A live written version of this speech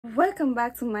Welcome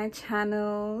back to my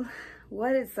channel.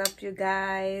 What is up, you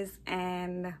guys?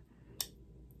 And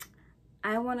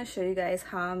I want to show you guys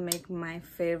how I make my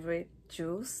favorite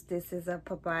juice. This is a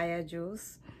papaya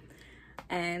juice,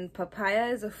 and papaya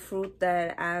is a fruit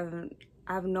that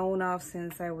I've known of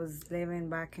since I was living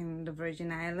back in the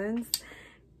Virgin Islands,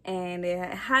 and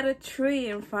it had a tree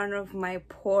in front of my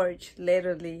porch,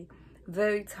 literally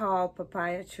very tall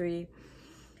papaya tree.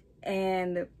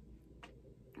 And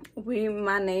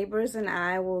my neighbors and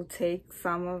I will take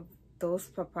some of those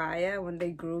papaya when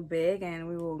they grew big, and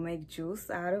we will make juice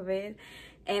out of it.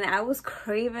 And I was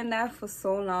craving that for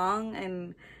so long,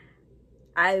 and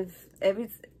every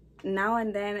now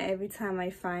and then, every time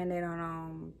I find it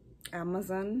on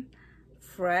Amazon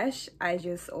fresh, I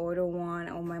just order one,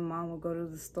 or my mom will go to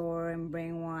the store and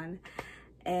bring one.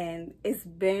 And it's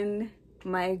been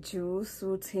my juice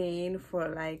routine for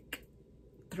like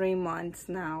 3 months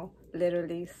now,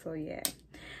 literally. So yeah,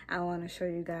 I want to show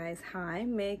you guys how I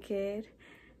make it.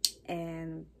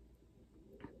 And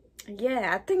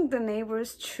yeah, I think the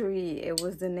neighbor's tree, it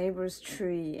was the neighbor's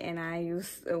tree, and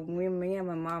me and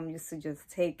my mom used to just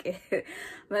take it.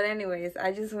 But anyways,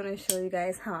 I just want to show you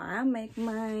guys how I make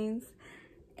mine.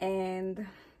 And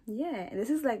yeah, this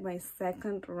is like my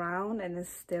second round and it's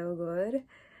still good.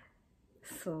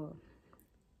 So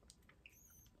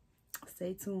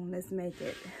stay tuned, let's make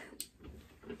it.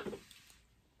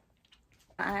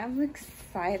 I'm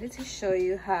excited to show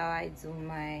you how I do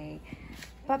my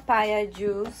papaya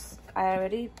juice. I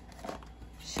already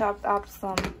chopped up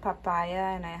some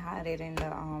papaya and I had it in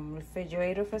the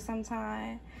refrigerator for some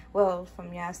time. Well,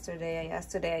 from yesterday.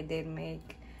 Yesterday I did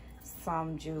make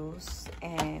some juice,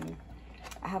 and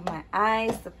I have my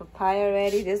ice, the papaya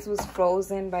ready. This was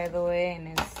frozen, by the way,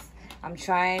 and I'm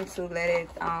trying to let it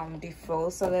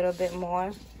defrost a little bit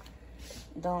more.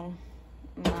 Don't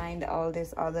mind all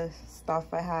this other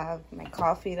stuff I have, my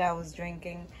coffee that I was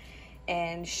drinking,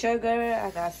 and sugar. I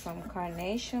got some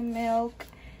carnation milk,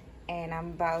 and I'm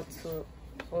about to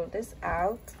pull this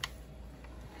out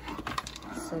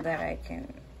so that I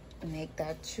can make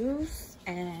that juice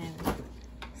and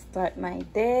start my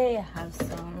day. I have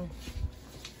some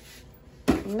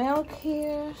milk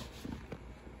here.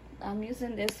 I'm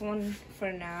using this one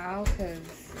for now because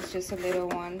it's just a little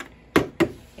one.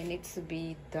 It needs to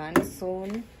be done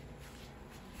soon,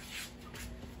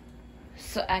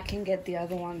 so I can get the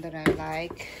other one that I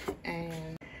like,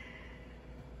 and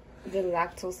the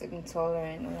lactose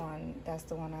intolerant one, that's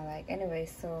the one I like. Anyway,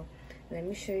 so let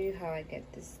me show you how I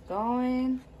get this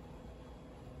going.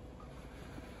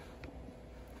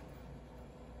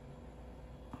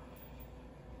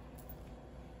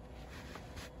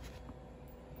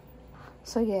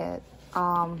 So yeah,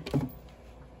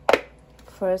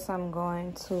 first I'm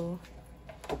going to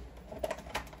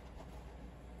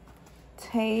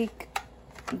take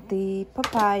the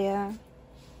papaya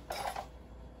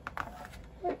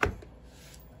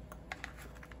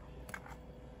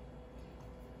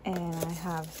and I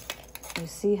have, you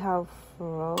see how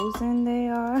frozen they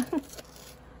are?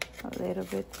 A little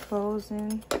bit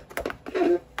frozen.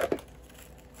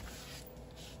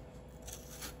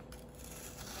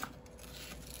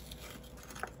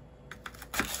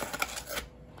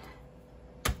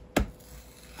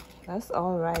 That's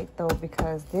all right though,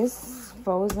 because this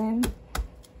frozen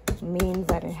means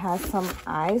that it has some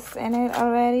ice in it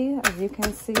already, as you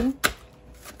can see, and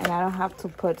I don't have to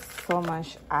put so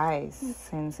much ice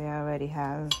since it already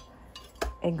has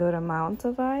a good amount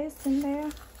of ice in there.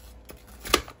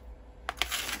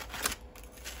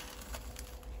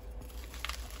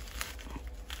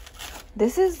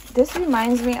 This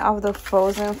reminds me of the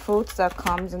frozen fruits that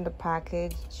comes in the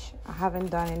package. I haven't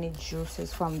done any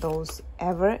juices from those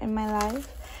ever in my life,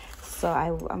 so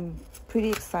I'm pretty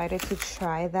excited to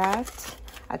try that.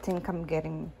 I think I'm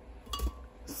getting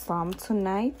some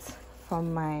tonight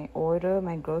from my order,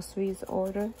 my groceries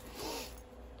order.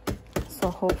 So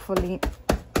hopefully,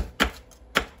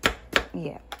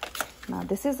 yeah. Now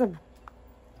this is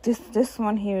this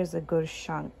one here is a good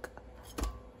chunk.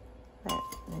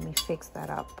 Let me fix that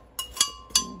up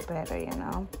better, you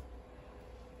know.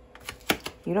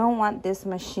 You don't want this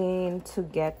machine to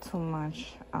get too much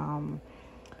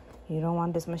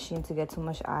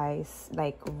ice,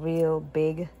 like real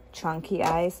big chunky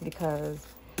ice, because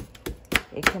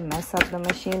it can mess up the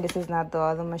machine. This is not the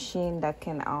other machine that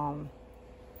can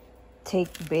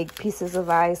take big pieces of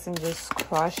ice and just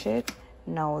crush it.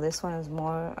 No, this one is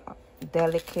more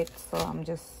delicate, so I'm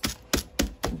just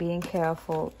being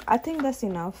careful. I think that's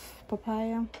enough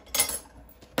papaya.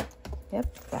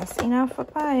 Yep, that's enough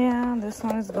papaya. This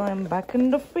one is going back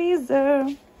in the freezer.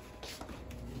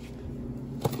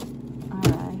 All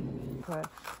right, good.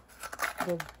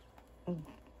 the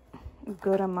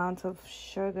good amount of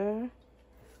sugar,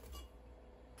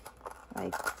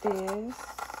 like this.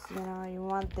 You know, you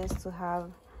want this to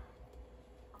have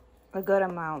a good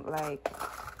amount, like,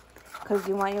 because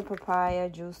you want your papaya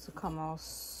juice to come out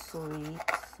sweet.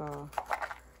 So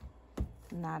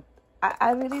not,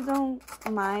 I really don't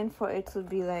mind for it to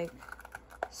be like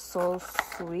so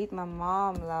sweet. My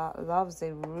mom loves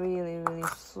it really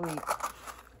sweet,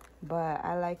 but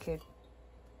I like it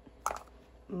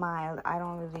mild. I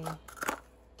don't really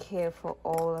care for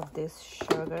all of this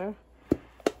sugar,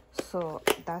 so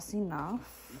that's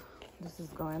enough. This is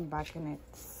going back in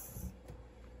its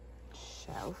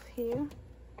shelf here.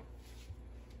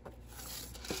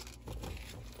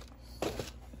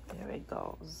 There it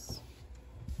goes.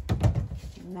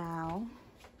 Now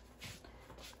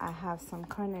I have some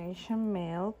carnation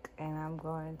milk, and I'm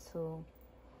going to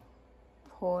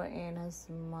pour in as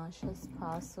much as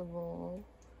possible.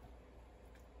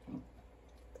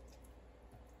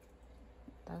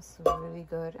 That's a really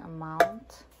good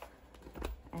amount.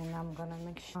 And I'm gonna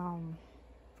make sure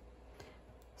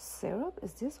syrup,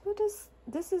 is this what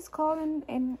this is called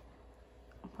in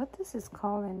what this is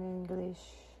called in English?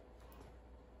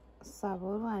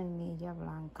 Sabor vainilla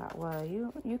blanca. Well,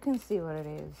 you can see what it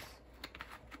is.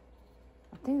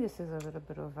 I think this is a little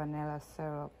bit of vanilla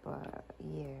syrup, but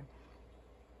yeah.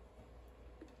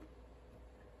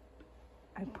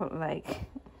 I put like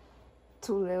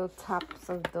 2 little tops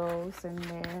of those in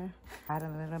there. Add a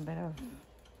little bit of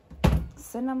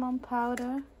cinnamon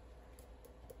powder.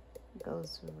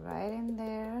 Goes right in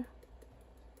there.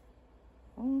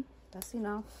 That's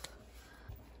enough.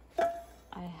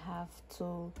 I have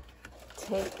to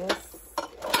take this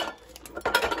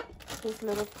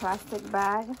little plastic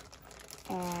bag,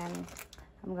 and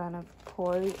I'm gonna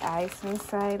pour the ice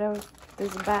inside of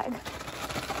this bag.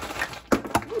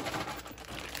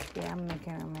 Yeah, I'm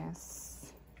making a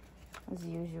mess as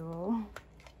usual.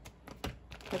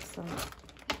 Put some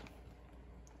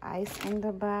ice in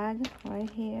the bag right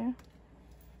here.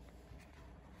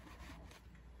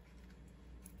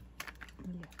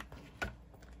 Yep.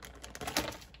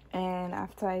 And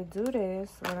after I do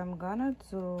this, what I'm gonna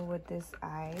do with this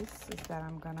ice is that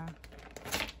I'm gonna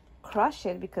crush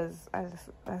it, because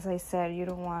as I said, you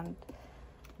don't want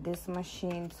this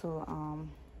machine to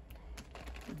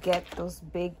get those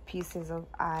big pieces of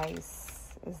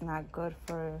ice. It's not good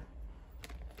for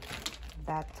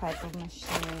that type of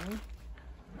machine,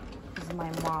 as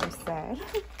my mom said.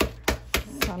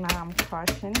 So now I'm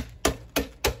crushing.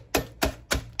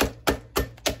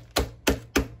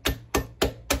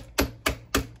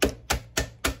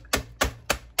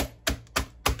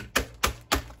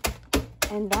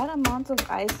 And that amount of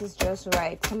ice is just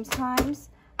right. Sometimes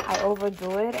I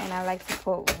overdo it and I like to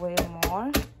put way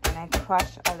more, and I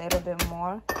crush a little bit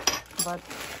more, but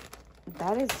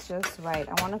that is just right.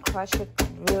 I want to crush it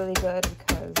really good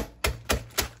because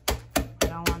I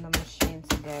don't want the machine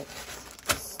to get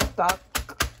stuck.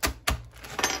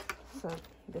 So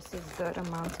this is good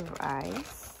amount of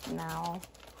ice. Now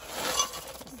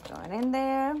it's going in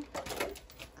there.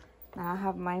 Now I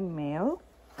have my milk,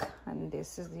 and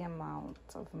this is the amount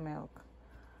of milk,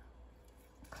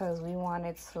 because we want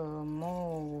it to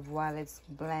move while it's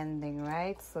blending,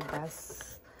 right? So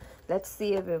that's, let's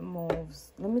see if it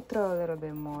moves. Let me throw a little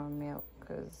bit more milk,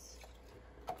 because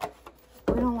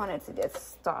we don't want it to get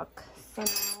stuck. So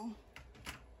now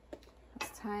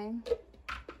it's time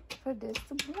for this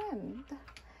to blend,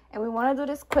 and we want to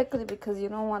do this quickly because you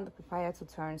don't want the papaya to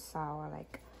turn sour,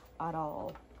 like, at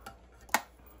all.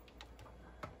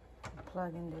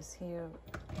 Plug in this here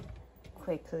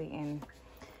quickly, and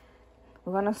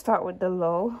we're gonna start with the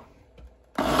low.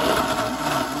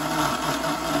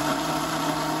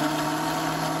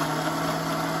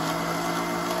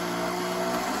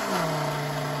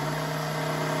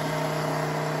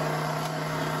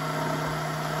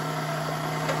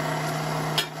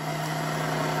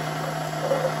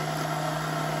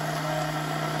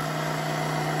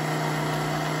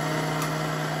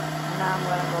 Now I'm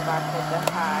gonna go back with the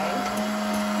high.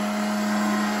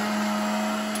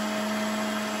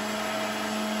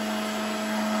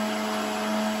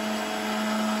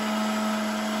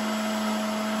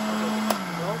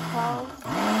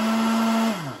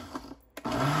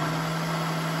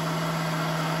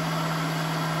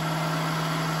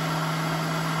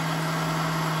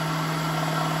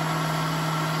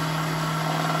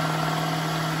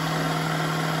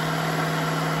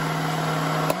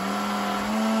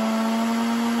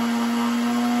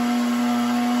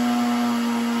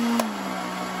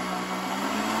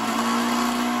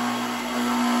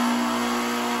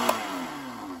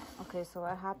 So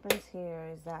what happens here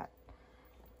is that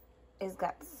it's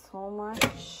got so much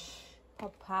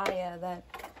papaya that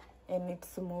it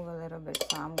needs to move a little bit.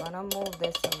 So I'm gonna move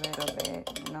this a little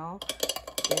bit, you know,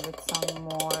 give it some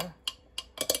more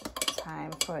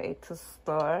time for it to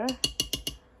stir.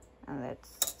 And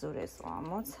let's do this one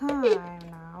more time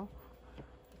now.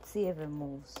 Let's see if it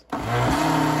moves.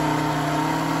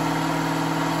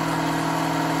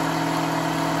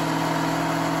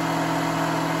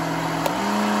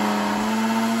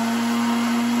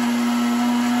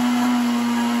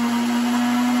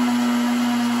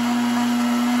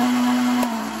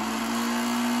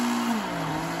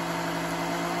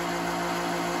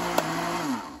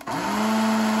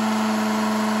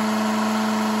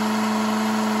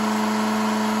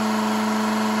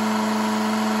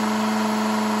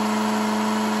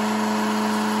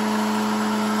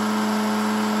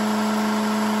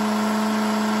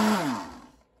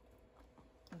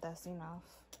 That's enough.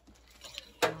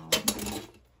 I'm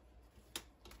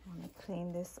gonna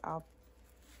clean this up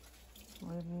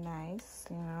really nice,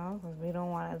 you know, because we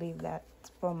don't want to leave that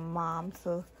for mom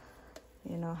to,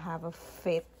 you know, have a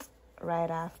fit right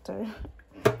after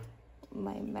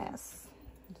my mess.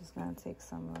 I'm just gonna take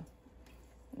some of,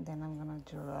 and then I'm gonna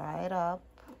dry it up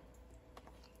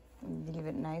and leave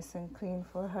it nice and clean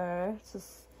for her to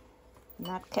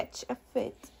not catch a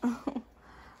fit.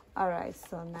 Alright,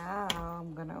 so now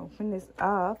I'm gonna open this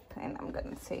up and I'm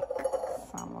gonna take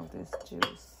some of this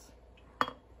juice.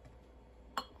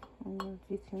 And as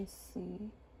you can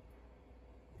see,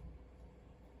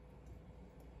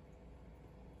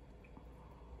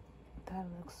 that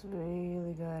looks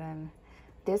really good, and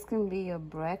this can be your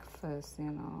breakfast,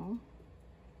 you know.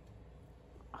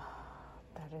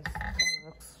 That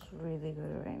looks really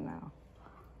good right now.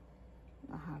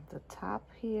 I have the top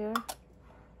here.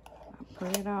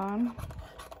 Put it on,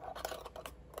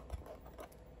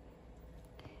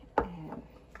 and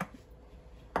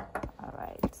all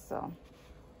right, so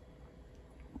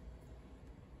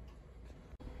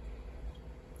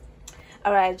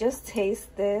all right, just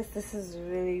taste this. This is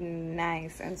really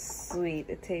nice and sweet.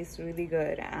 It tastes really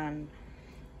good, and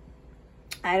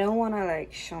I don't want to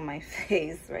like show my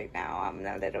face right now. I'm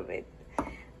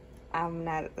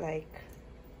not like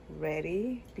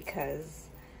ready because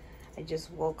I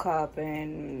just woke up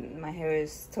and my hair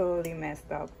is totally messed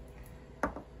up.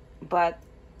 But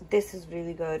this is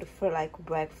really good for like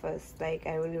breakfast. Like,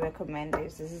 I really recommend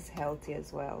this. This is healthy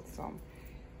as well. So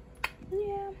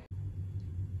yeah,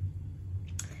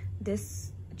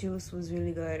 this juice was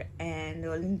really good, and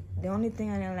the only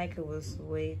thing I didn't like, it was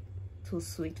way too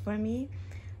sweet for me.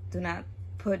 Do not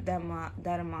put that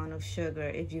amount of sugar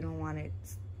if you don't want it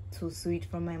too sweet.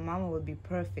 For my mom, it would be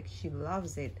perfect. She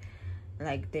loves it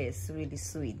like this, really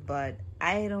sweet, but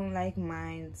I don't like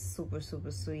mine super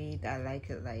sweet. I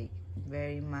like it like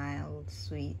very mild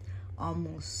sweet,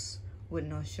 almost with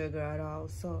no sugar at all.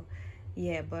 So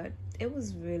yeah, but it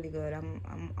was really good.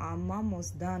 I'm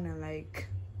almost done in like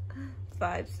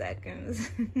 5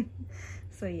 seconds.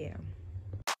 So yeah.